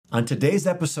On today's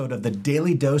episode of the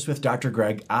Daily Dose with Dr.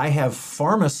 Greg, I have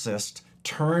pharmacist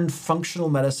turned functional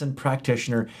medicine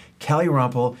practitioner Kelly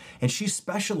Rompel, and she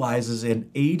specializes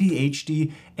in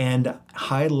ADHD and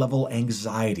high-level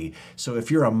anxiety. So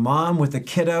if you're a mom with a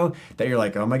kiddo that you're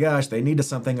like, oh my gosh, they need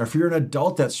something, or if you're an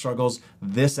adult that struggles,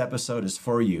 this episode is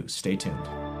for you. Stay tuned.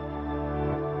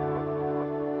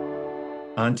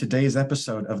 On today's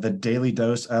episode of the Daily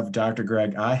Dose of Dr.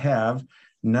 Greg, I have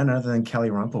none other than Kelly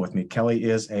Rompel with me. Kelly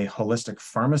is a holistic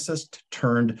pharmacist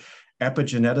turned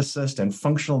epigeneticist and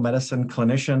functional medicine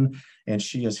clinician, and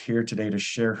she is here today to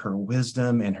share her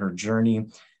wisdom and her journey,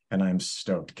 and I'm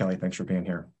stoked. Kelly, thanks for being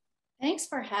here. Than's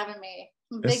for having me.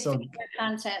 I'm a big fan of your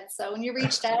content, so when you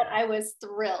reached out, I was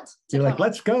thrilled. You're like,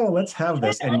 let's go, let's have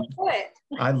this. And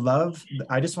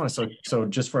I just want to, so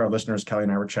just for our listeners, Kelly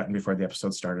and I were chatting before the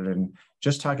episode started and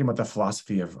just talking about the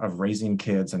philosophy of raising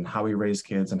kids and how we raise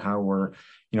kids and how we're,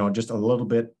 just a little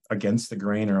bit against the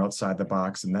grain or outside the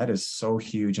box. And that is so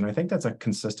huge. And I think that's a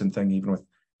consistent thing, even with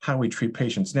how we treat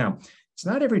patients. Now, it's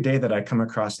not every day that I come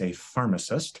across a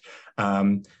pharmacist.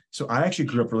 So I actually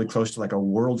grew up really close to like a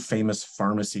world famous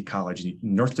pharmacy college.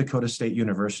 North Dakota State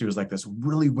University was like this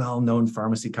really well-known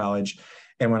pharmacy college.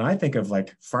 And when I think of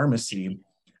like pharmacy,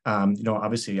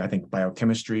 obviously I think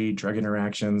biochemistry, drug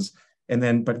interactions,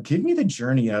 but give me the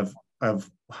journey of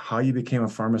how you became a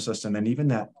pharmacist, and then even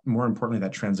that, more importantly,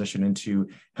 that transition into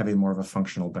having more of a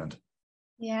functional bent.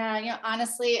 Yeah,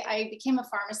 honestly, I became a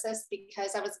pharmacist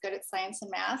because I was good at science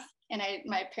and math. And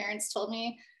my parents told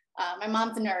me, my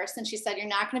mom's a nurse, and she said, you're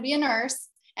not going to be a nurse.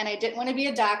 And I didn't want to be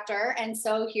a doctor. And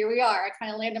so here we are. I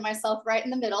kind of landed myself right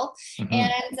in the middle.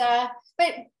 Mm-hmm.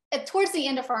 But towards the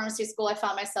end of pharmacy school, I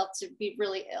found myself to be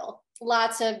really ill.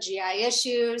 Lots of GI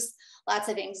issues, lots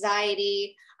of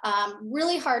anxiety,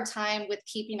 really hard time with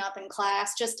keeping up in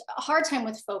class, just a hard time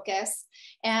with focus.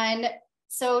 And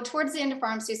so towards the end of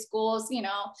pharmacy schools,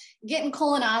 getting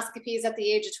colonoscopies at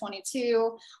the age of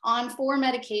 22, on 4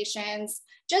 medications,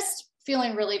 just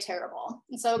feeling really terrible.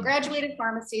 And so graduated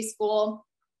pharmacy school.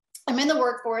 I'm in the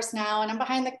workforce now, and I'm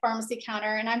behind the pharmacy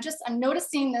counter, and I'm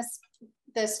noticing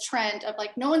this trend of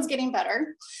like, no one's getting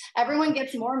better. Everyone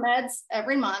gets more meds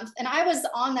every month. And I was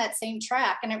on that same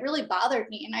track, and it really bothered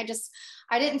me. And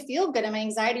I didn't feel good. And my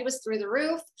anxiety was through the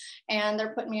roof, and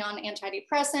they're putting me on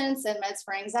antidepressants and meds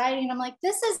for anxiety. And I'm like,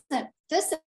 this isn't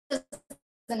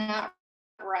not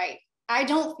right. I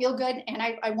don't feel good, and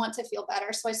I want to feel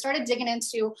better. So I started digging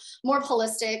into more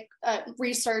holistic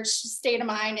research, state of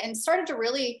mind, and started to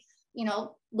really,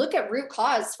 look at root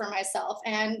cause for myself.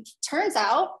 And turns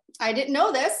out, I didn't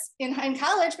know this in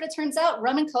college, but it turns out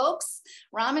rum and cokes,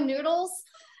 ramen noodles,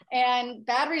 and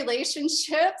bad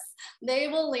relationships, they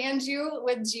will land you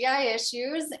with GI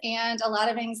issues and a lot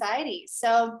of anxiety.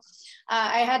 So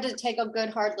I had to take a good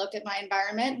hard look at my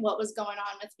environment, what was going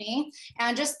on with me,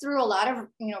 and just through a lot of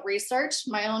research,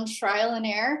 my own trial and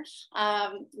error,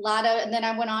 and then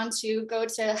I went on to go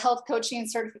to health coaching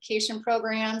and certification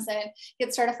programs and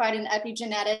get certified in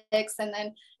epigenetics, and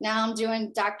then now I'm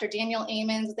doing Dr. Daniel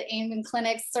Amen's with the Amen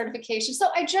Clinic certification. So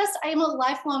I am a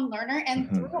lifelong learner, and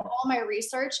through all my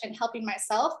research and helping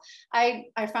myself, I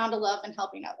found a love in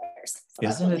helping others. So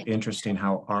isn't it interesting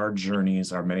how our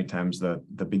journeys are many times the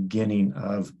beginning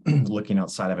of looking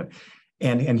outside of it?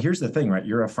 And here's the thing, right?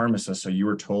 You're a pharmacist, so you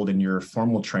were told in your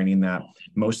formal training that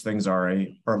most things or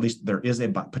at least there is a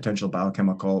potential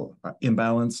biochemical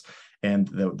imbalance. And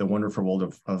the wonderful world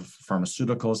of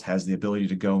pharmaceuticals has the ability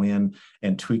to go in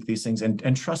and tweak these things.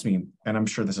 And trust me, and I'm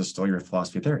sure this is still your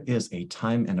philosophy, there is a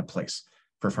time and a place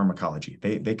for pharmacology.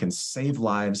 They can save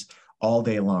lives all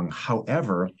day long.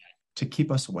 However, to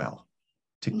keep us well,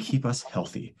 to keep us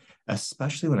healthy,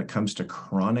 especially when it comes to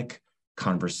chronic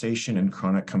conversation and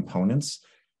chronic components,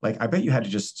 like I bet you had to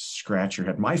just scratch your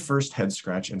head. My first head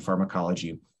scratch in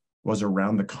pharmacology was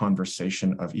around the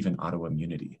conversation of even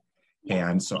autoimmunity.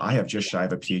 And so I have just shy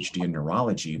of a PhD in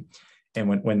neurology. And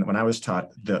when I was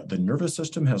taught the nervous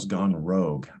system has gone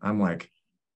rogue, I'm like,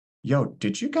 yo,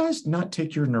 did you guys not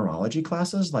take your neurology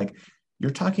classes? Like, you're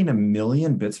talking 1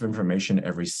 million bits of information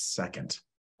every second.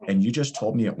 And you just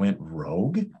told me it went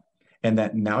rogue, and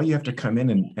that now you have to come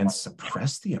in and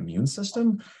suppress the immune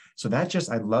system. So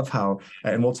I love how,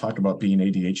 and we'll talk about being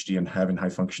ADHD and having high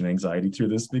function anxiety through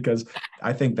this, because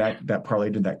I think that parlayed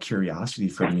into that curiosity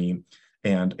for me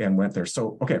and went there.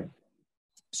 So, okay.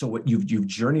 So what you've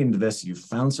journeyed into this, you've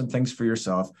found some things for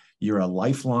yourself. You're a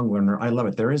lifelong learner. I love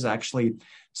it. There is actually,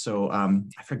 I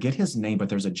forget his name, but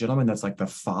there's a gentleman that's like the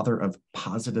father of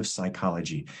positive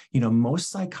psychology.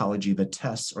 Most psychology, the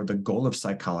tests or the goal of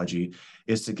psychology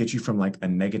is to get you from like a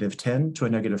 -10 to a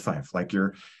 -5. Like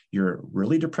you're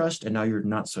really depressed and now you're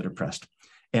not so depressed.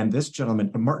 And this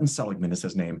gentleman, Martin Seligman is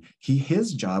his name.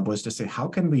 His job was to say, how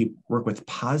can we work with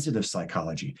positive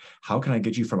psychology? How can I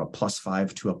get you from a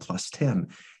 +5 to a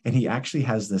 +10? And he actually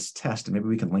has this test, and maybe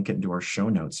we can link it into our show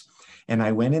notes. And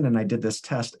I went in and I did this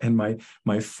test, and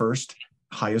my first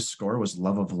highest score was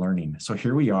love of learning. So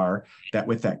here we are, that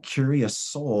with that curious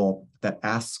soul that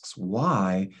asks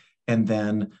why, and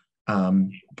then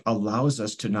allows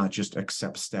us to not just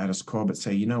accept status quo, but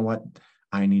say, you know what,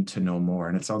 I need to know more.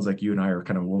 And it sounds like you and I are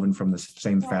kind of woven from the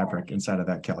same fabric inside of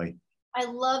that, Kelly. I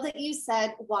love that you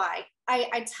said why.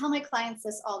 I tell my clients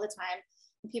this all the time,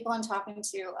 people I'm talking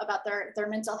to about their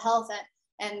mental health,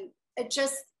 and it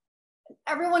just,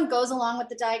 everyone goes along with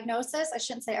the diagnosis. I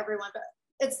shouldn't say everyone, but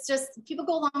it's just people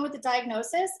go along with the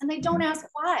diagnosis and they don't ask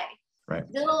why. Right.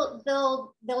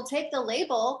 They'll take the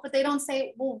label, but they don't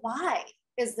say, well, why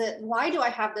do I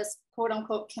have this quote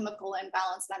unquote chemical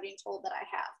imbalance that I'm being told that I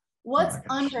have? What's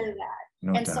under that?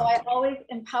 No doubt. So I always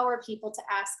empower people to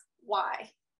ask why.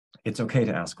 It's okay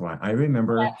to ask why. I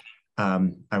remember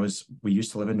we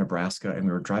used to live in Nebraska, and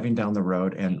we were driving down the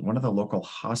road, and one of the local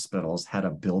hospitals had a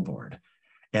billboard,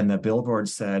 and the billboard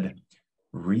said,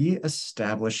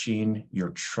 reestablishing your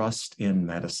trust in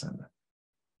medicine.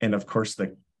 And of course,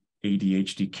 the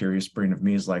ADHD curious brain of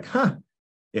me is like,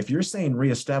 if you're saying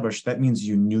reestablish, that means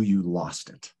you knew you lost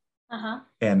it.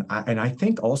 And I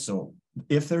think also,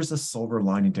 if there's a silver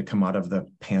lining to come out of the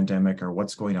pandemic or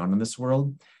what's going on in this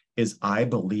world, is I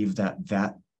believe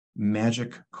that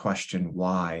magic question,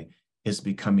 why, is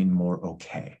becoming more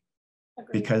okay.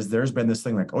 Agreed. Because there's been this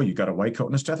thing like, oh, you got a white coat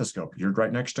and a stethoscope, you're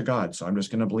right next to God, so I'm just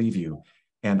going to believe you.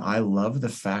 And I love the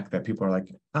fact that people are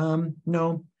like,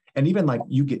 no. And even like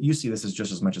you see this as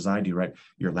just as much as I do, right?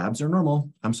 Your labs are normal.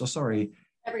 I'm so sorry.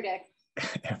 Every day.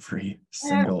 Every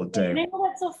single day. And I know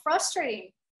that's so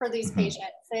frustrating for these patients.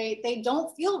 They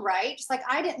don't feel right, just like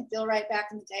I didn't feel right back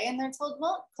in the day. And they're told,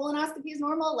 well, colonoscopy is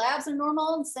normal, labs are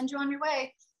normal, and send you on your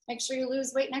way. Make sure you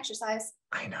lose weight and exercise.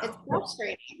 I know. It's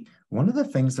frustrating. One of the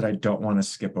things that I don't want to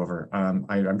skip over,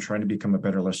 I'm trying to become a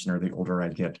better listener the older I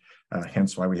get,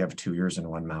 hence why we have 2 ears and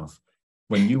one mouth.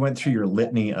 When you went through your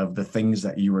litany of the things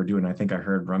that you were doing, I think I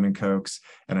heard rum and cokes,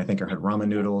 and I think I heard ramen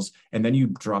noodles, and then you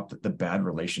dropped the bad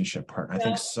relationship part. I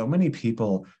think so many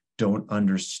people don't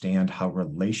understand how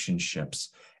relationships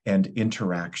and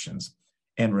interactions,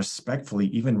 and respectfully,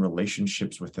 even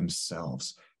relationships with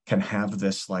themselves, can have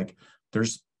this like,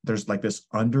 there's like this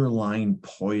underlying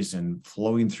poison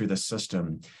flowing through the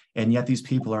system. And yet these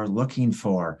people are looking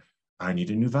for, I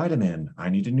need a new vitamin, I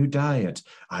need a new diet,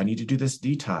 I need to do this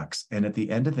detox. And at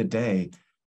the end of the day,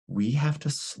 we have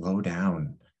to slow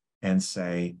down and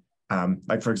say,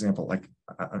 like, for example, like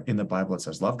in the Bible, it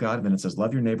says, love God, and then it says,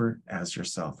 love your neighbor as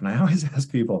yourself. And I always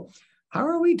ask people, how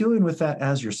are we doing with that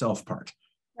as yourself part?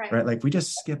 Right? Like we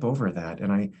just skip over that.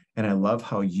 And I love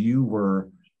how you were,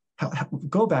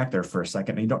 go back there for a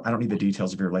second. And I don't need the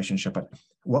details of your relationship, but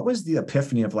what was the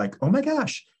epiphany of like, oh my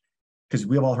gosh, because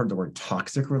we've all heard the word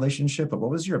toxic relationship, but what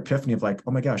was your epiphany of like,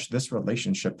 oh my gosh, this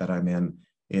relationship that I'm in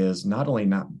is not only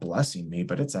not blessing me,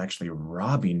 but it's actually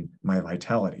robbing my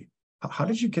vitality. How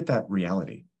did you get that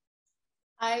reality?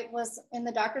 I was in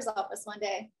the doctor's office one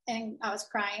day and I was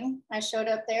crying. I showed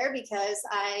up there because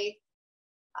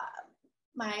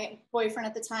my boyfriend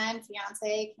at the time,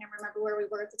 fiance, can't remember where we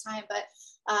were at the time, but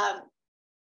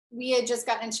we had just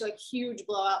gotten into a huge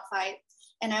blowout fight.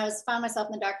 And I found myself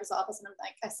in the doctor's office, and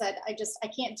I said, I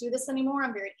can't do this anymore.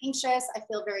 I'm very anxious. I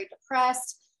feel very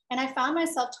depressed. And I found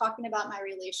myself talking about my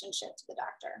relationship to the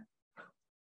doctor.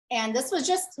 And this was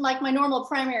just like my normal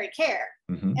primary care.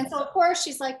 And so of course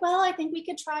she's like, well, I think we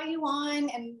could try you on,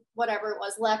 and whatever it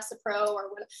was, Lexapro or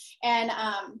whatever. And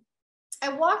I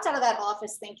walked out of that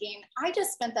office thinking, I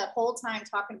just spent that whole time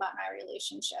talking about my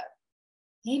relationship.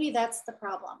 Maybe that's the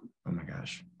problem. Oh my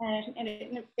gosh. And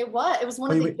it was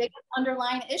one of the biggest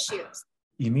underlying issues.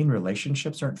 You mean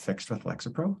relationships aren't fixed with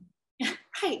Lexapro?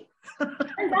 Right. Turns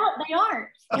out they aren't,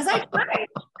 because I tried.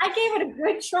 I gave it a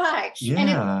good try. Yeah. And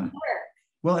it didn't work.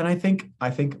 Well, and I think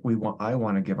I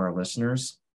want to give our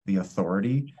listeners the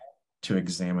authority to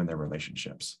examine their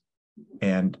relationships.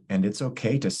 And it's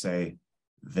okay to say,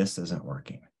 this isn't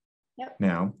working. Yep.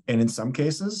 Now, and in some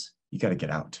cases, you got to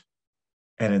get out.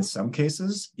 And in some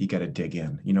cases, you got to dig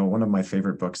in. You know, one of my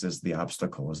favorite books is The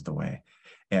Obstacle is the Way.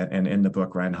 And in the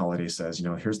book, Ryan Holiday says, you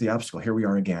know, here's the obstacle. Here we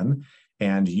are again.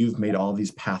 And you've made all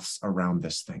these paths around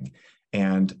this thing.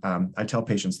 And I tell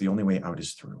patients the only way out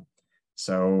is through.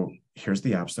 So here's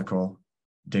the obstacle,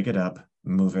 dig it up,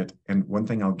 move it. And one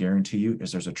thing I'll guarantee you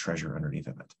is there's a treasure underneath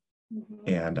of it.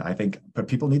 And I think, but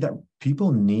people need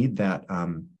that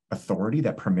authority,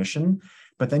 that permission.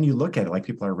 But then you look at it like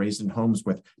people are raised in homes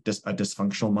with a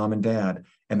dysfunctional mom and dad,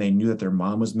 and they knew that their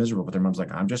mom was miserable, but their mom's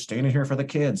like, I'm just staying in here for the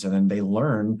kids. And then they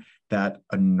learn that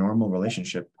a normal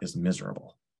relationship is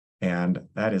miserable. And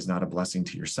that is not a blessing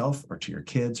to yourself or to your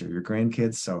kids or your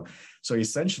grandkids. So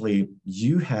essentially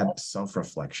you had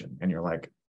self-reflection and you're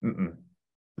like,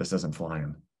 this isn't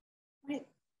flying. Right.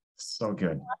 So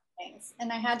good.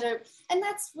 And I had to, and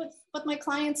that's with my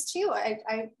clients too.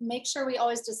 I make sure we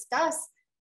always discuss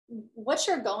what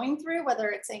you're going through, whether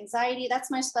it's anxiety. That's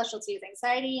my specialty, is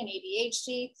anxiety and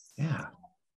ADHD. Yeah.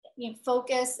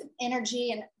 Focus,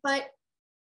 energy, but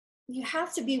you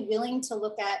have to be willing to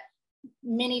look at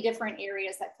many different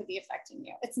areas that could be affecting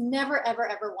you. It's never, ever,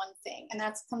 ever one thing. And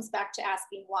that comes back to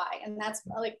asking why. And that's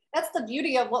the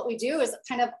beauty of what we do, is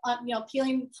kind of,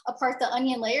 peeling apart the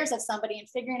onion layers of somebody and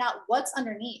figuring out what's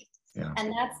underneath. Yeah.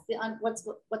 And that's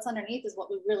what's underneath is what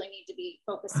we really need to be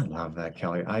focusing on. I love that,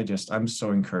 Kelly. I'm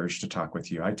so encouraged to talk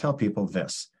with you. I tell people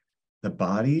this: the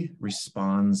body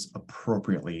responds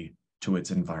appropriately to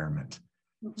its environment.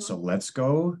 Mm-hmm. So let's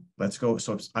go.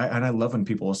 So I love when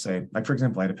people will say, like, for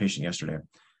example, I had a patient yesterday.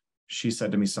 She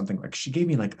said to me something like, she gave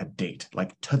me like a date,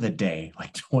 like to the day,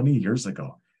 like 20 years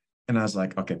ago. And I was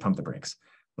like, okay, pump the brakes.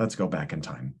 Let's go back in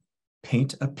time.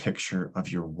 Paint a picture of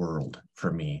your world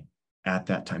for me at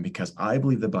that time, because I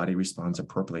believe the body responds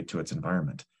appropriately to its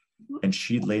environment. Mm-hmm. And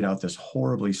she laid out this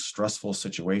horribly stressful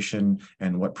situation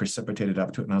and what precipitated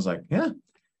up to it. And I was like, yeah,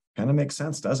 kind of makes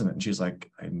sense, doesn't it? And she's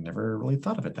like, I never really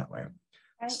thought of it that way.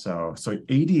 Right. So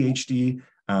ADHD,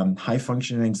 high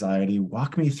functioning anxiety,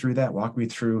 walk me through that. Walk me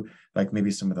through like maybe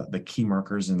some of the key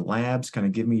markers and labs. Kind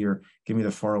of give me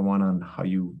the 401 on how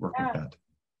you work with that.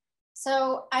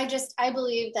 So I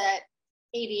believe that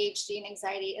ADHD and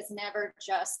anxiety is never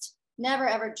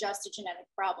ever just a genetic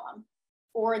problem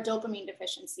or a dopamine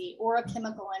deficiency or a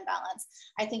chemical imbalance.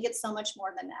 I think it's so much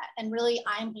more than that. And really,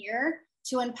 I'm here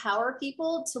to empower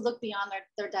people to look beyond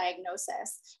their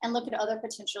diagnosis and look at other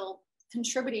potential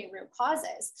contributing root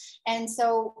causes. And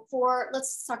so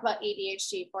let's talk about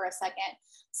ADHD for a second.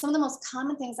 Some of the most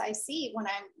common things I see when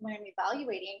I'm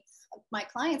evaluating my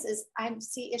clients is I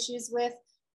see issues with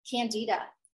candida,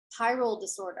 pyrrole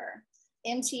disorder,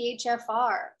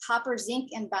 MTHFR, copper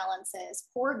zinc imbalances,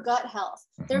 poor gut health.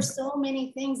 Mm-hmm. There's so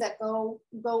many things that go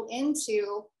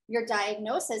into your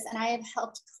diagnosis. And I have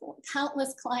helped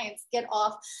countless clients get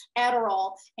off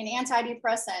Adderall and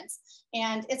antidepressants.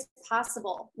 And it's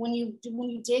possible when you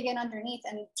dig in underneath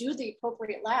and do the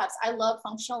appropriate labs. I love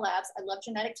functional labs. I love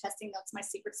genetic testing. That's my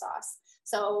secret sauce.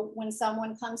 So when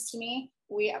someone comes to me,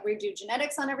 we do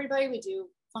genetics on everybody. We do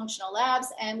functional labs,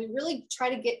 and we really try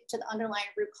to get to the underlying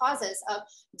root causes of,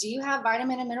 do you have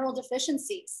vitamin and mineral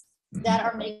deficiencies that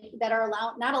are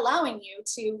not allowing you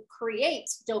to create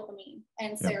dopamine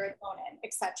and serotonin,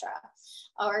 etc.?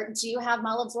 Or do you have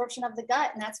malabsorption of the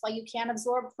gut, and that's why you can't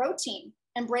absorb protein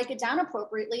and break it down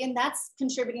appropriately, and that's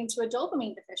contributing to a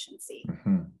dopamine deficiency?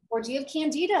 Mm-hmm. Or do you have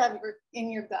candida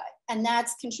in your gut, and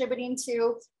that's contributing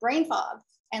to brain fog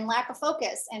and lack of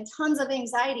focus and tons of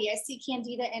anxiety? I see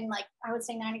candida in, like, I would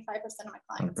say 95% of my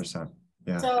clients. 100%.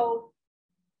 Yeah.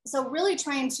 So really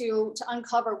trying to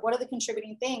uncover what are the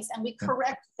contributing things, and we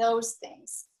correct those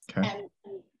things. Okay. And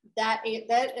that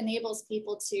enables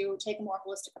people to take a more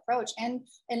holistic approach, and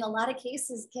in a lot of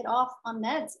cases get off on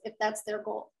meds if that's their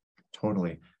goal.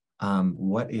 Totally.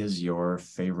 What is your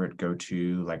favorite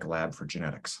go-to lab for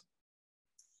genetics?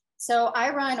 So I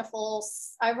run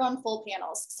full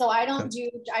panels. So I don't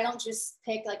just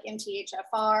pick like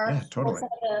MTHFR. Yeah, totally. Or some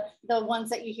of the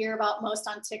ones that you hear about most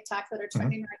on TikTok that are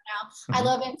trending right now. Mm-hmm. I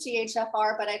love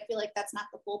MTHFR, but I feel like that's not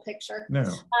the full picture. No.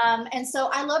 And so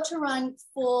I love to run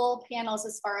full panels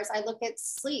as far as I look at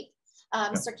sleep,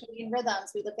 circadian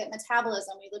rhythms. We look at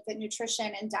metabolism. We look at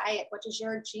nutrition and diet. What does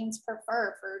your genes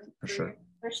prefer for sure.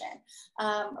 Nutrition?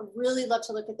 I really love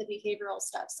to look at the behavioral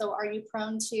stuff. So are you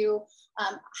prone to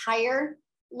higher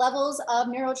levels of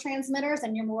neurotransmitters,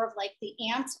 and you're more of like the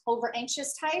amped, over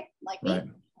anxious type like me?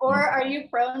 Or are you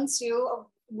prone to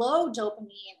low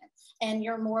dopamine and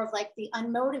you're more of like the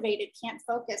unmotivated, can't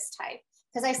focus type?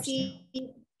 Because I see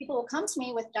people will come to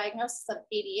me with diagnosis of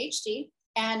ADHD,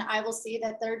 and I will see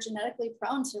that they're genetically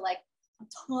prone to like a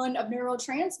ton of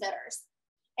neurotransmitters.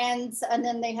 And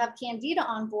then they have candida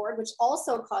on board, which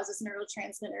also causes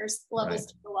neurotransmitters levels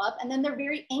to go up. And then they're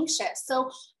very anxious.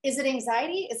 So is it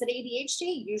anxiety? Is it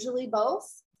ADHD? Usually both.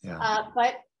 Yeah.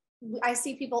 But I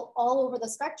see people all over the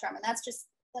spectrum. And that's just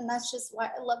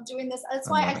why I love doing this. That's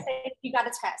why I say you got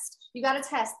to test. You got to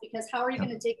test, because how are you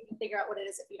going to dig and figure out what it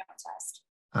is if you don't test?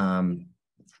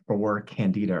 For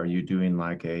candida, are you doing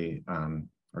like a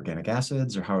organic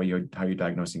acids, or how are you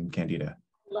diagnosing candida?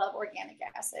 love organic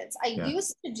acids. I Yeah.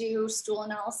 used to do stool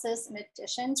analysis in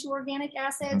addition to organic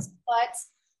acids, but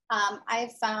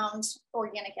I've found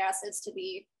organic acids to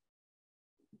be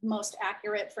most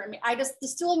accurate for me. The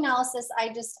stool analysis,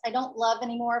 I don't love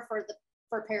anymore for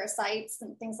parasites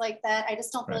and things like that. I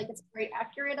just don't feel like it's very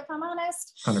accurate, if I'm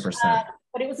honest. 100%.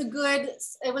 But it was a good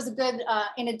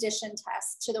in addition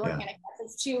test to the organic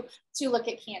acids to look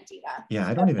at candida. Yeah,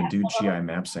 I don't even do GI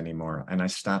maps anymore. And I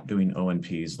stopped doing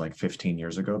O&Ps like 15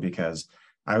 years ago because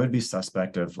I would be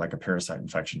suspect of like a parasite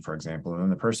infection, for example. And then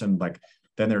the person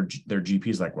then their GP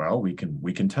is like, well, we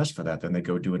can test for that. Then they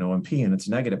go do an O&P and it's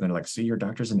negative. And they're like, see, your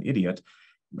doctor's an idiot.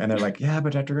 And they're like, yeah,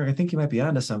 but Dr. Greg, I think you might be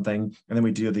onto something. And then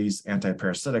we do these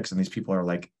antiparasitics and these people are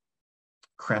like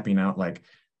crapping out like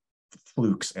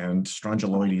flukes and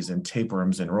strongyloides and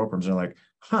tapeworms and ropeworms. They're like,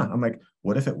 I'm like,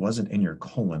 what if it wasn't in your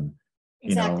colon?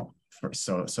 Exactly.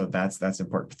 So that's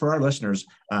important for our listeners.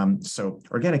 So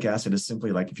organic acid is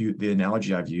simply like, the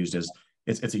analogy I've used is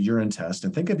it's a urine test,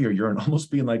 and think of your urine almost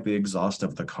being like the exhaust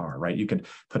of the car, right? You could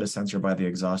put a sensor by the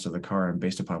exhaust of the car, and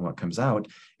based upon what comes out,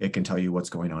 it can tell you what's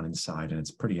going on inside, and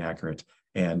it's pretty accurate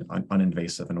and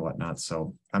uninvasive and whatnot.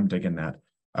 So I'm digging that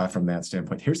from that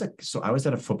standpoint. So I was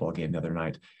at a football game the other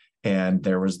night, and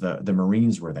there was the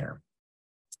Marines were there,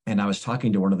 and I was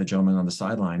talking to one of the gentlemen on the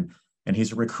sideline, and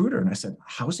he's a recruiter, and I said,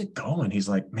 "How's it going?" He's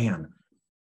like, "Man,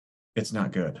 it's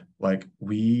not good. Like,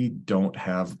 we don't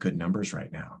have good numbers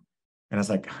right now." And I was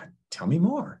like, "Tell me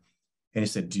more." And he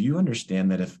said, "Do you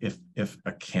understand that if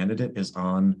a candidate is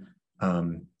on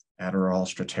Adderall,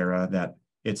 Strattera, that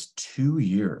it's 2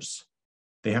 years?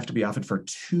 They have to be off it for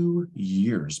 2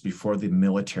 years before the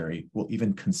military will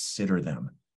even consider them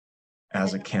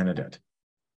as a candidate."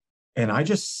 And I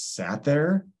just sat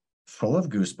there full of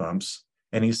goosebumps.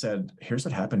 And he said, "Here's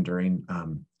what happened during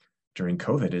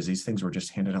COVID is these things were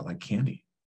just handed out like candy."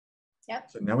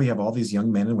 Yep. So now we have all these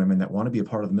young men and women that want to be a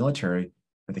part of the military,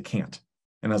 but they can't.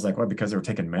 And I was like, "What, because they were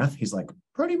taking meth?" He's like,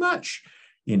 "Pretty much,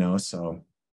 so."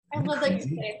 I love that you say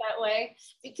it that way.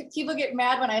 People get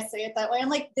mad when I say it that way. I'm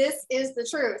like, this is the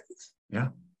truth. Yeah.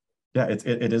 Yeah,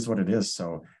 it is what it is.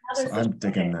 So I'm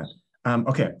digging that.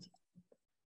 Okay.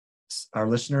 Our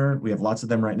listener, we have lots of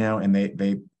them right now, and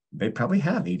they probably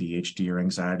have ADHD or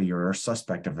anxiety or are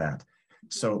suspect of that.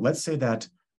 So let's say that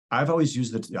I've always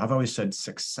said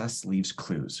success leaves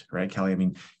clues, right, Kelly? I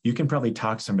mean, you can probably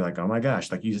talk to somebody like, "Oh my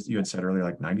gosh," like you had said earlier,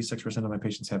 like 96% of my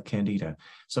patients have candida.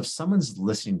 So if someone's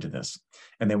listening to this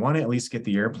and they want to at least get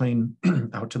the airplane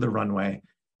out to the runway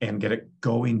and get it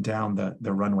going down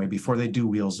the runway before they do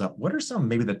wheels up, what are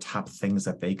maybe the top things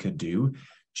that they could do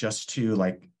just to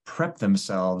like prep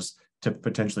themselves to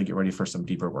potentially get ready for some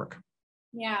deeper work?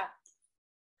 Yeah.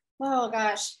 Oh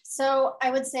gosh. So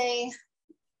I would say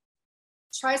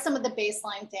try some of the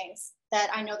baseline things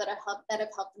that I know that have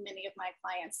helped many of my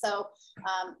clients. So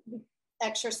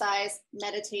exercise,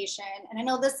 meditation, and I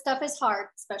know this stuff is hard,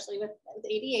 especially with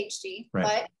ADHD, right,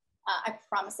 but I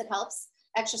promise it helps.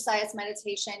 Exercise,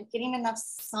 meditation, getting enough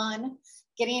sun,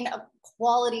 getting a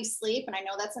quality sleep. And I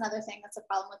know that's another thing that's a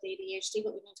problem with ADHD,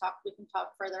 but we can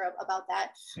talk further about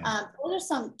that. Yeah. Those are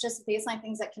some just baseline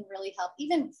things that can really help.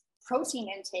 Even protein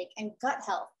intake and gut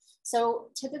health. So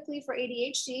typically for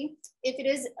ADHD, if it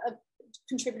is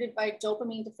contributed by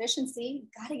dopamine deficiency,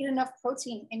 you got to get enough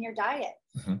protein in your diet.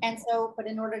 Mm-hmm. And so, but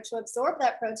in order to absorb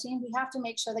that protein, we have to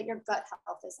make sure that your gut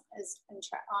health is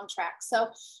on track. So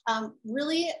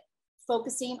really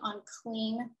focusing on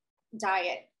clean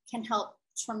diet can help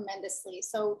tremendously.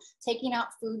 So taking out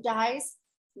food dyes,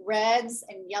 reds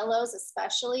and yellows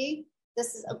especially,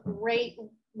 this is a great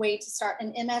way to start.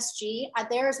 An MSG,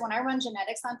 when I run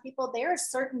genetics on people, there are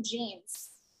certain genes.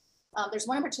 There's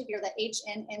one in particular, the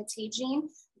HNNT gene,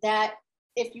 that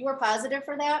if you are positive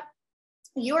for that,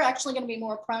 you are actually going to be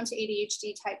more prone to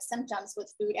ADHD type symptoms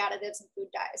with food additives and food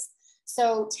dyes.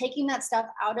 So taking that stuff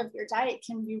out of your diet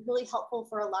can be really helpful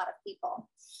for a lot of people.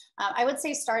 I would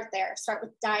say start there. Start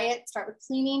with diet, start with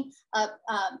cleaning up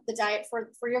the diet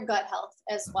for your gut health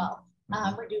as well.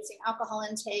 Reducing alcohol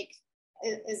intake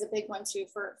is a big one too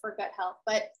for gut health,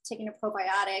 but taking a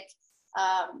probiotic.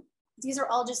 These are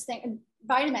all just things.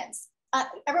 Vitamins.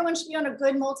 Everyone should be on a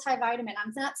good multivitamin.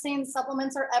 I'm not saying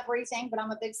supplements are everything, but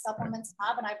I'm a big supplement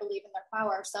snob and I believe in their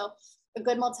power. So a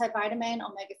good multivitamin,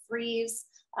 omega-3s,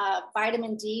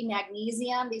 vitamin D,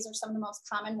 magnesium. These are some of the most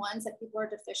common ones that people are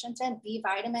deficient in. B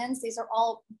vitamins. These are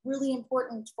all really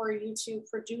important for you to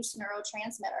produce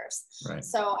neurotransmitters. Right.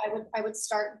 So I would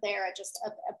start there at just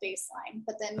a baseline.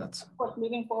 But then, of course,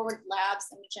 moving forward, labs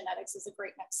and genetics is a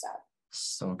great next step.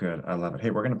 So good. I love it. Hey,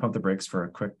 we're going to pump the brakes for a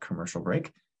quick commercial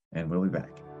break, and we'll be back.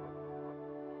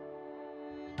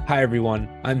 Hi, everyone.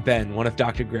 I'm Ben, one of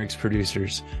Dr. Greg's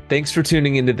producers. Thanks for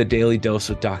tuning into the Daily Dose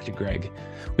with Dr. Greg.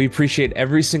 We appreciate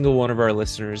every single one of our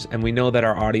listeners, and we know that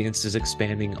our audience is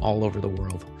expanding all over the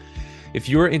world. If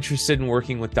you're interested in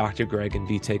working with Dr. Greg and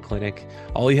Vitae Clinic,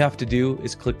 all you have to do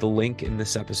is click the link in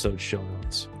this episode's show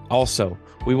notes. Also,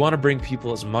 we want to bring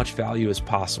people as much value as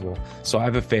possible, so I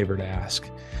have a favor to ask.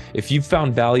 If you've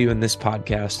found value in this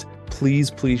podcast,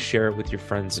 please share it with your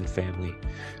friends and family.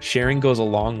 Sharing goes a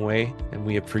long way, and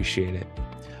we appreciate it.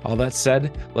 All that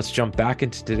said, let's jump back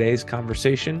into today's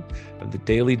conversation of the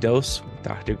Daily Dose with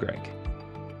Dr. Greg.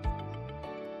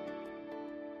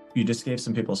 You just gave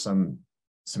some people some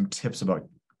tips about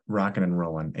rocking and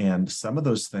rolling, and some of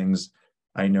those things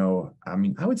I know. I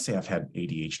mean, I would say I've had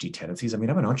ADHD tendencies. I mean,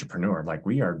 I'm an entrepreneur. Like,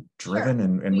 we are driven,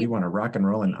 Sure. and we want to rock and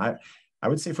roll. And I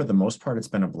would say for the most part, it's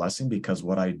been a blessing, because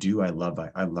what I do, I love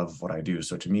what I do.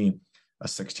 So to me, a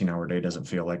 16-hour day doesn't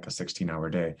feel like a 16-hour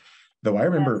day. Though I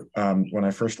remember when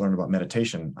I first learned about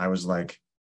meditation, I was like,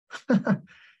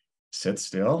 sit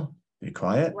still, be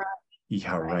quiet. Right.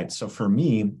 Yeah, right. So for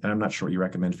me, and I'm not sure what you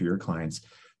recommend for your clients,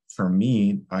 for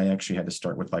me, I actually had to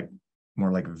start with like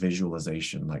more like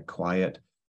visualization, like quiet,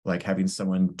 like having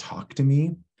someone talk to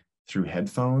me through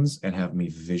headphones and have me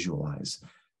visualize.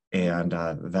 And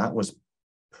that was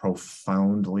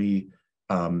profoundly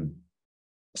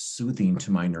soothing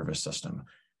to my nervous system.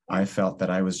 I felt that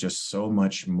I was just so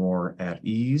much more at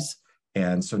ease.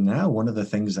 And so now one of the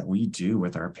things that we do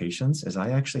with our patients is I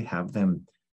actually have them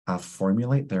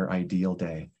formulate their ideal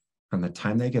day from the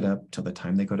time they get up till the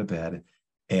time they go to bed.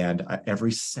 And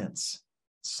every sense,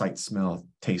 sight, smell,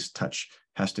 taste, touch,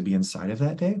 has to be inside of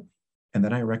that day. And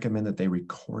then I recommend that they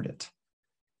record it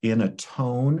in a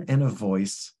tone and a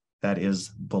voice that is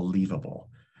believable,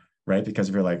 right? Because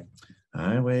if you're like,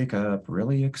 I wake up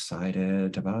really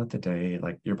excited about the day,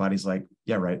 like, your body's like,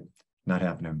 yeah, right, not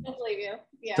happening. Don't believe you.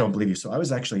 Yeah. Don't believe you. So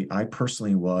I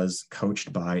personally was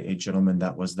coached by a gentleman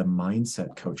that was the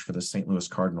mindset coach for the St. Louis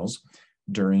Cardinals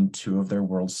during 2 of their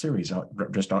World Series,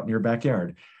 just out in your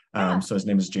backyard. So his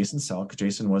name is Jason Selk.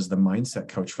 Jason was the mindset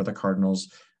coach for the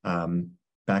Cardinals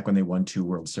back when they won 2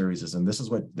 World Series. And this is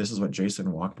what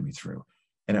Jason walked me through.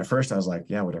 And at first I was like,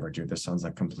 yeah, whatever, dude, this sounds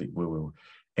like complete woo-woo.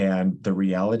 And the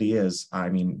reality is, I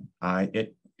mean,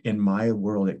 in my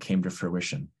world, it came to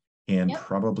fruition in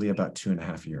probably about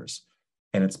 2.5 years.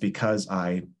 And it's because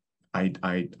I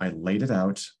laid it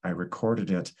out, I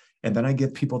recorded it, and then I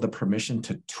give people the permission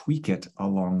to tweak it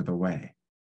along the way.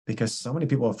 Because so many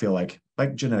people feel like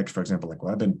genetics, for example, like,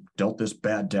 well, I've been dealt this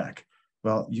bad deck.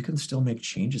 Well, you can still make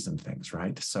changes in things,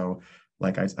 right? So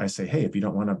like I say, hey, if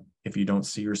you don't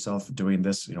see yourself doing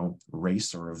this,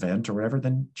 race or event or whatever,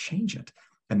 then change it.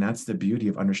 And that's the beauty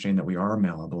of understanding that we are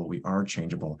malleable, we are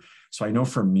changeable. So I know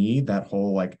for me, that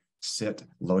whole like sit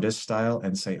lotus style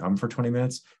and say for 20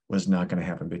 minutes was not going to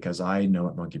happen, because I know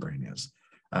what monkey brain is.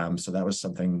 So that was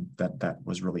something that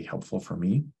was really helpful for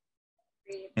me.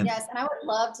 Yes, and I would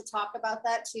love to talk about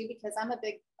that too, because I'm a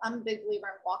big believer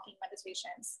in walking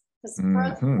meditations. Because for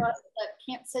us that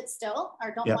can't sit still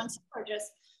or don't want to,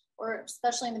 or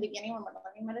especially in the beginning when we're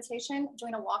learning meditation,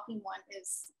 doing a walking one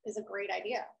is a great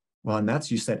idea. Well, and that's,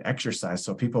 you said exercise.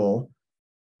 So people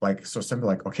some people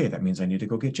are like, okay, that means I need to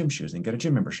go get gym shoes and get a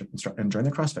gym membership and join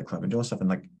the CrossFit club and do all stuff. And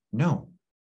like, no,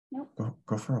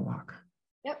 go for a walk.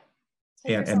 Yep.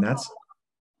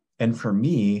 And for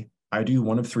me, I do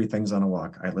one of 3 things on a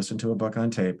walk. I listen to a book on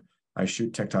tape, I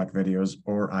shoot TikTok videos,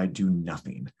 or I do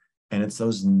nothing. And it's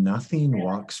those nothing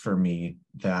walks for me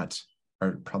that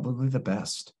are probably the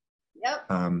best. Yep.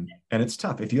 And it's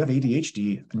tough. If you have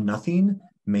ADHD, nothing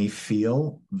may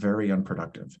feel very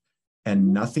unproductive.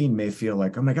 And nothing may feel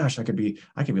like, oh my gosh, I could be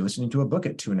listening to a book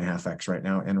at 2.5x right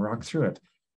now and rock through it.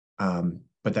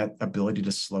 But that ability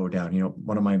to slow down,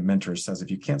 one of my mentors says,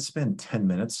 if you can't spend 10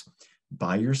 minutes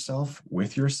by yourself,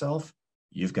 with yourself,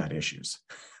 you've got issues.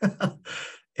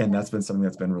 And that's been something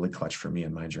that's been really clutch for me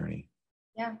in my journey.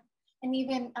 Yeah. And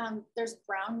even there's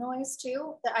brown noise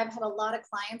too, that I've had a lot of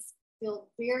clients feel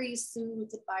very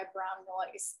soothed by brown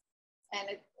noise.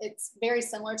 And it's very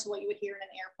similar to what you would hear in an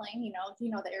airplane, if you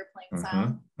know the airplane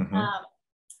sound.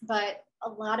 But a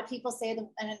lot of people say that,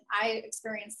 and I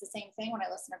experience the same thing when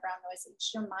I listen to brown noise.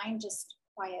 It's your mind just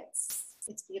quiets.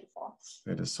 It's beautiful.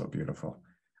 It is so beautiful.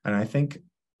 And I think,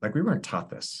 like, we weren't taught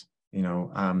this,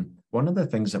 one of the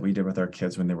things that we did with our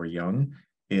kids when they were young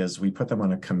is we put them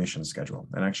on a commission schedule.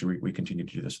 And actually we continue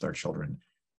to do this with our children.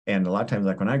 And a lot of times,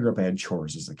 like when I grew up, I had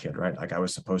chores as a kid, right? Like I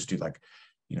was supposed to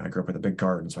I grew up with a big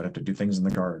garden, so I'd have to do things in the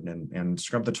garden and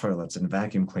scrub the toilets and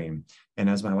vacuum clean. And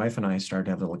as my wife and I started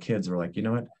to have little kids, we're like, you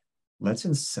know what? Let's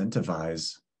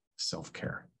incentivize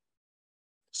self-care.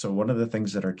 So one of the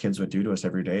things that our kids would do to us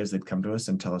every day is they'd come to us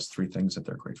and tell us 3 things that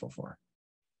they're grateful for.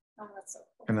 Oh, that's so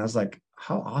cool. And I was like,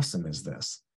 how awesome is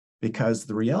this? Because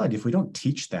the reality, if we don't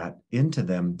teach that into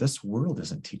them, this world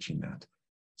isn't teaching that.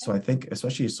 So I think,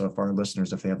 especially so far, our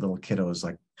listeners, if they have little kiddos,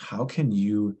 like, how can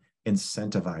you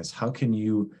incentivize? How can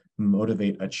you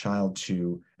motivate a child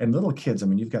to, and little kids, I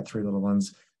mean, you've got 3 little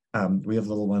ones. We have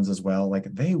little ones as well. Like,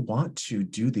 they want to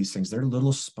do these things. They're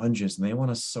little sponges and they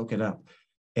want to soak it up.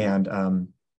 And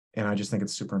I just think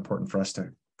it's super important for us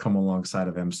to come alongside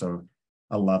of them. So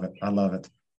I love it. I love it.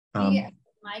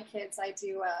 My kids, I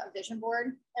do a vision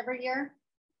board every year.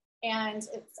 And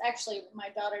it's actually, my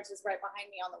daughter's is right behind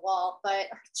me on the wall, but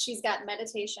she's got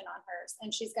meditation on hers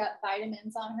and she's got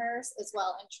vitamins on hers as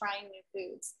well, and trying new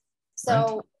foods.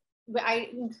 So I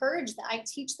encourage that. I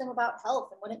teach them about health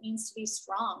and what it means to be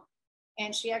strong.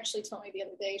 And she actually told me the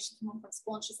other day, she came home from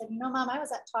school and she said, you know, Mom, I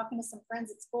was talking to some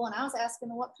friends at school and I was asking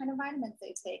them what kind of vitamins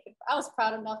they take. And I was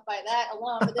proud enough by that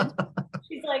alone. But then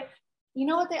she's like, you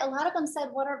know what, a lot of them said,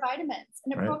 what are vitamins?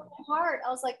 And it broke my heart. I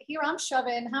was like, here, I'm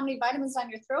shoving how many vitamins down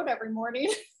your throat every morning.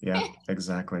 Yeah,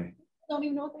 exactly. I don't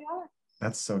even know what they are.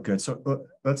 That's so good. So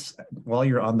let's, while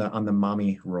you're on the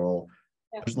mommy role,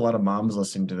 there's a lot of moms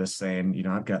listening to this saying, you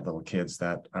know, I've got little kids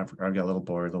that I've got a little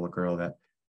boy, little girl that,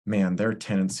 man, their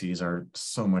tendencies are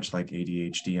so much like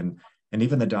ADHD. And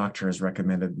even the doctor has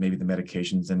recommended maybe the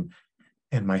medications,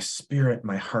 and my spirit,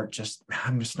 my heart,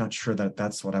 I'm just not sure that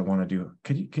that's what I want to do.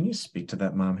 Can you speak to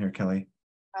that, Mom, here, Kelly?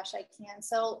 Gosh, I can.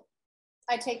 So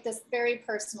I take this very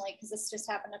personally because this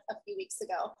just happened a few weeks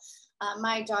ago.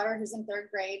 My daughter, who's in 3rd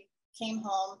grade, came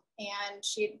home and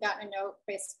she had gotten a note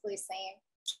basically saying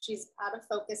she's out of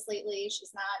focus lately.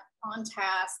 She's not on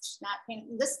task. She's not paying.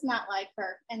 This is not like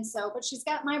her. And so, but she's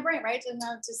got my brain, right? And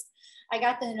I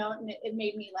got the note and it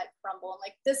made me like crumble. I'm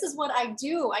like, this is what I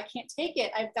do. I can't take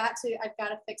it. I've got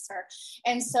to fix her.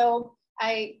 And so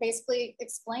I basically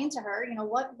explained to her, you know,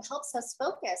 what helps us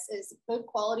focus is good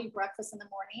quality breakfast in the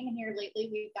morning. And here lately,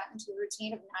 we've gotten into the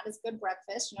routine of not as good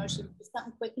breakfast. You know, she do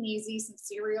something quick and easy, some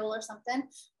cereal or something.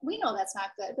 We know that's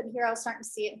not good, but here I was starting to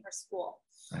see it in her school.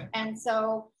 Right. And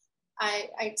so I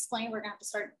explained we're going to have to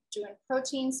start doing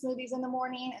protein smoothies in the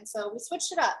morning. And so we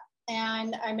switched it up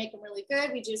and I make them really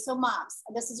good. We do. So moms,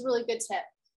 this is a really good tip.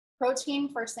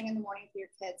 Protein first thing in the morning for your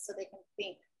kids so they can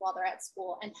think while they're at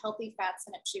school, and healthy fats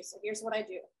in it too. So here's what I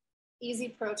do. Easy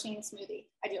protein smoothie.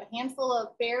 I do a handful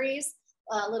of berries,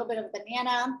 a little bit of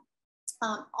banana,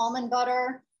 almond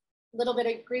butter, a little bit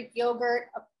of Greek yogurt,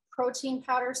 a protein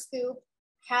powder scoop,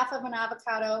 half of an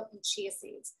avocado, and chia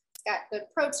seeds. It's got good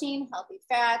protein, healthy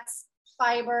fats,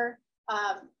 fiber.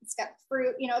 It's got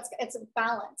fruit, you know, it's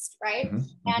balanced, right?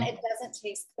 And it doesn't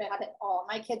taste bad at all.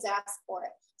 My kids ask for it.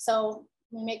 So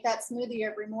we make that smoothie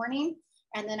every morning.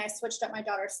 And then I switched up my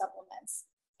daughter's supplements.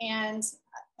 And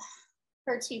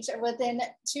her teacher, within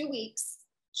 2 weeks,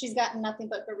 she's gotten nothing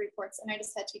but good reports. And I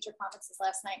just had teacher conferences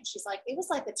last night. And she's like, it was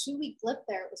like a 2-week blip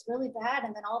there. It was really bad.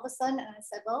 And then all of a sudden, and I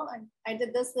said, well, I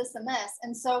did this, this, and this.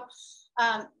 And so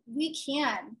we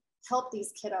can help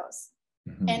these kiddos.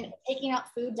 And taking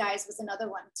out food dyes was another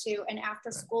one too. And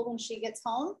after school, when she gets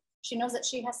home, she knows that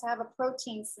she has to have a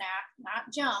protein snack,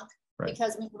 not junk,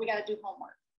 because we got to do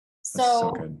homework.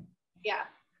 So good. Yeah.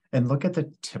 And look at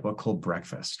the typical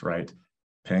breakfast, right?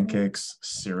 Pancakes,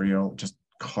 cereal, just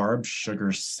carb,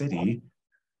 sugar city.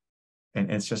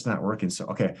 And it's just not working. So,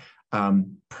 okay.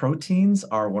 Proteins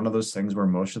are one of those things where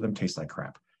most of them taste like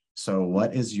crap. So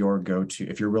what is your go-to,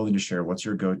 if you're willing to share, what's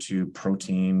your go-to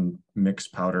protein mix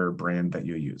powder brand that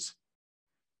you use?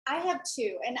 I have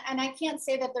 2, and I can't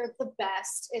say that they're the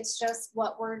best. It's just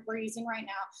what we're using right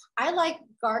now. I like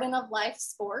Garden of Life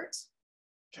Sport.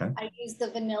 Okay. I use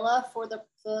the vanilla for the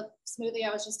smoothie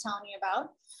I was just telling you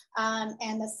about.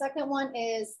 And the second one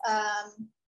is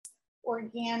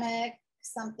organic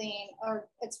something, or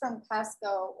it's from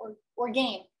Costco, or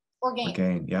Orgain.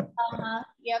 Orgain, yep.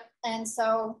 Yep. And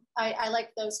so I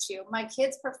like those 2. My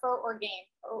kids prefer Orgain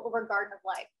over Garden of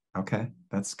Life. Okay,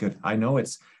 that's good. I know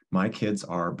my kids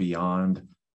are beyond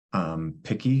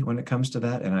picky when it comes to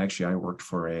that. And I worked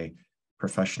for a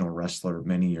professional wrestler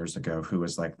many years ago who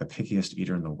was like the pickiest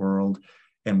eater in the world.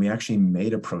 And we actually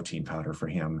made a protein powder for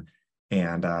him.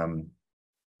 And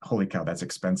holy cow, that's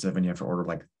expensive. And you have to order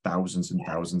like thousands and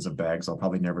thousands of bags. I'll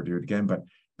probably never do it again.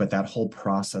 But that whole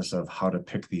process of how to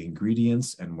pick the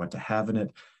ingredients and what to have in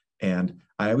it. And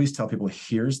I always tell people,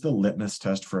 here's the litmus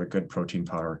test for a good protein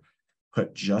powder.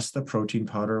 Put just the protein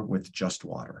powder with just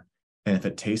water. And if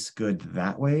it tastes good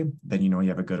that way, then you know you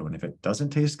have a good one. If it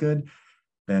doesn't taste good,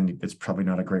 then it's probably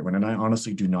not a great one. And I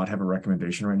honestly do not have a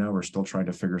recommendation right now. We're still trying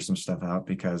to figure some stuff out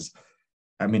because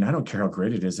I mean, I don't care how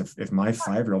great it is. If my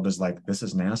 5-year-old is like, this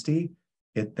is nasty,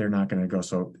 they're not going to go.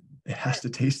 So it has to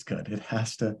taste good. It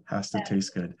has to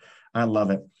taste good. I love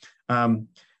it.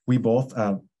 We both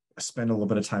spend a little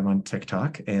bit of time on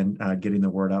TikTok and getting the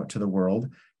word out to the world.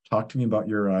 Talk to me about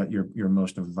your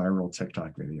most viral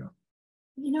TikTok video.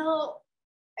 You know,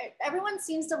 everyone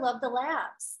seems to love the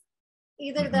labs.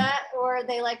 Either that, or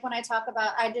they like when I talk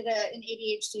about, I did an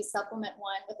ADHD supplement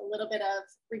one with a little bit of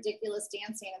ridiculous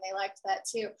dancing, and they liked that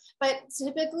too. But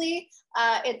typically,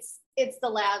 it's the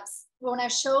labs. When I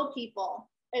show people,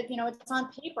 you know, it's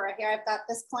on paper. Here I've got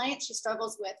this client. She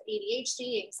struggles with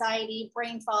ADHD, anxiety,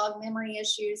 brain fog, memory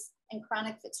issues, and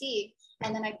chronic fatigue.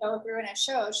 And then I go through and I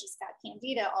show she's got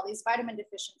candida, all these vitamin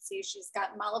deficiencies. She's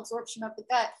got malabsorption of the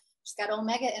gut. She's got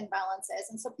omega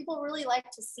imbalances. And so people really like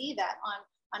to see that on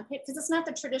because it's not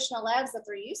the traditional labs that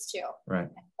they're used to. Right.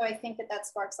 So I think that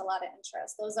sparks a lot of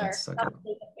interest. Those are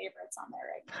probably the favorites on there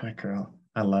right now. Hi, girl.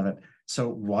 I love it. So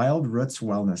Wild Roots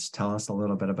Wellness, tell us a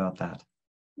little bit about that.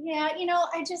 Yeah, you know,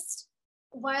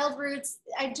 Wild Roots,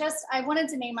 I wanted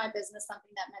to name my business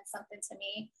something that meant something to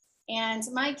me. And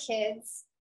my kids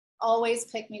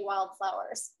always pick me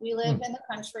wildflowers. We live in the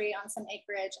country on some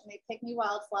acreage, and they pick me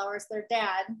wildflowers. Their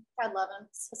dad, God love him,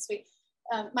 so sweet.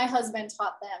 My husband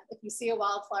taught them, if you see a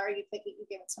wildflower, you pick it, you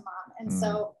give it to mom. And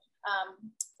so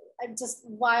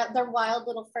they're wild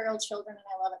little feral children, and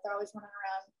I love it. They're always running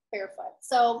around barefoot.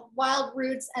 So Wild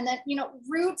Roots. And then, you know,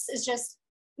 roots is just,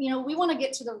 you know, we want to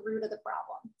get to the root of the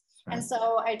problem. Right. And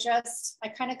so I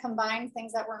kind of combined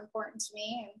things that were important to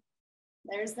me, and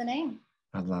there's the name.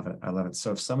 I love it. I love it.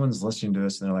 So if someone's listening to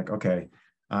this and they're like, okay,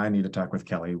 I need to talk with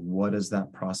Kelly, what does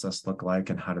that process look like,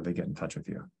 and how do they get in touch with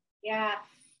you? Yeah.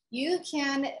 You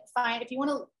can find, if you want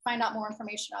to find out more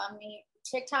information on me,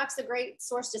 TikTok's a great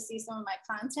source to see some of my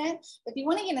content. If you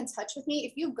want to get in touch with me,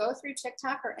 if you go through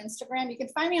TikTok or Instagram, you can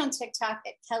find me on TikTok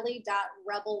at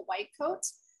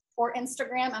kelly.rebelwhitecoat, or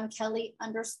Instagram, I'm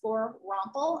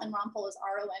Kelly_Rompel, and Rompel is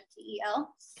Rompel.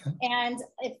 Okay. And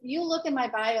if you look in my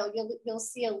bio, you'll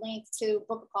see a link to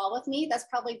book a call with me. That's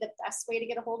probably the best way to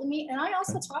get a hold of me. And I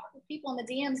also talk with people in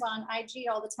the DMs on IG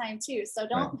all the time too. So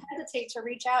don't hesitate to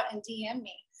reach out and DM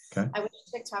me. Okay. I wish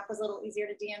TikTok was a little easier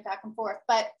to DM back and forth,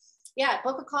 but yeah,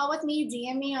 book a call with me,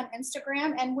 DM me on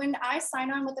Instagram. And when I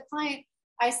sign on with the client,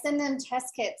 I send them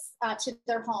test kits to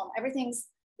their home. Everything's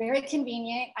very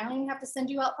convenient. I don't even have to send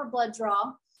you out for blood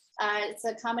draw. It's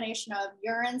a combination of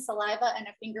urine, saliva, and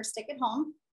a finger stick at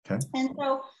home. Okay. And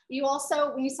so you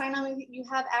also, when you sign on, you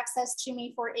have access to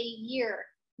me for a year,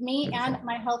 me and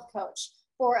my health coach.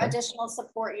 For additional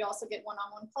support, you also get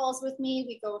one-on-one calls with me.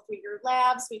 We go through your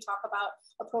labs. We talk about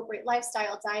appropriate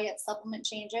lifestyle, diet, supplement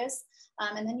changes.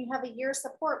 And then you have a year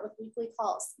support with weekly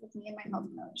calls with me and my health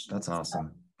coach. That's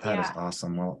awesome. That is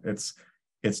awesome. Well, it's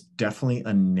definitely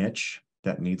a niche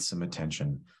that needs some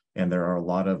attention. And there are a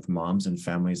lot of moms and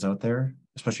families out there,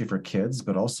 especially for kids,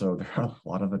 but also there are a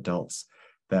lot of adults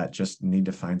that just need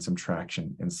to find some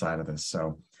traction inside of this.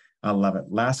 So I love it.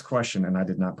 Last question, and I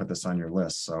did not put this on your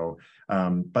list. So,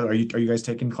 but are you guys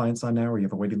taking clients on now, or you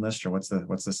have a waiting list, or what's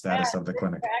the status of the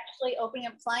clinic? We're actually opening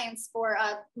up clients for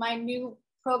my new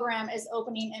program is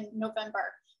opening in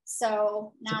November.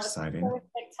 So now it's the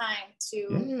perfect time to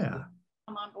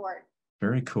come on board.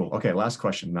 Very cool. Okay, last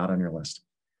question, not on your list.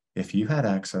 If you had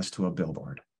access to a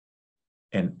billboard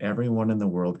and everyone in the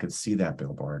world could see that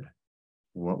billboard,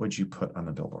 what would you put on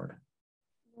the billboard?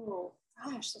 Oh,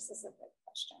 gosh, this is a good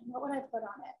question. What would I put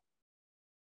on it?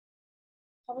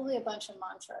 Probably a bunch of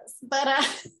mantras, but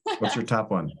what's your top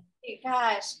one?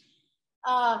 Gosh,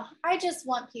 I just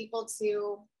want people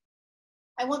to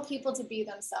be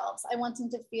themselves. I want them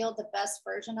to feel the best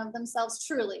version of themselves,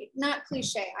 truly, not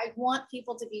cliche. I want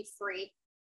people to be free.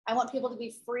 I want people to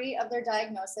be free of their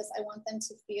diagnosis. I want them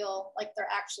to feel like they're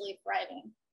actually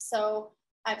thriving. So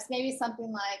it's maybe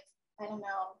something like, I don't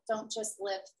know, don't just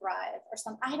live, thrive, or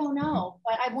something. I don't know,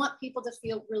 but I want people to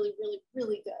feel really, really,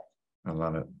 really good. I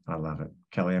love it. I love it.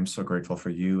 Kelly, I'm so grateful for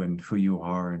you and who you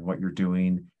are and what you're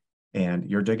doing. And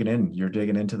you're digging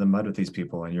into the mud with these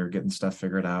people, and you're getting stuff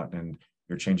figured out, and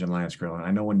you're changing lives, girl. And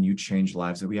I know when you change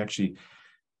lives, that we actually,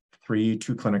 2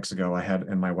 clinics ago, I had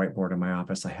in my whiteboard in my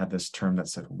office, I had this term that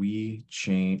said, we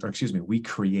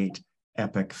create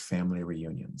epic family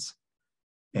reunions.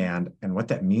 And what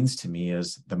that means to me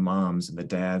is the moms and the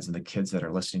dads and the kids that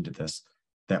are listening to this,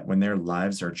 that when their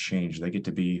lives are changed, they get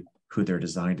to be who they're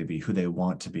designed to be, who they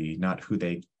want to be, not who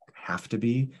they have to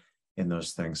be in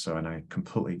those things. So, and I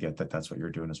completely get that that's what you're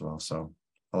doing as well. So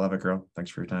I love it, girl.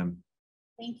 Thanks for your time.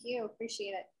 Thank you.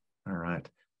 Appreciate it. All right.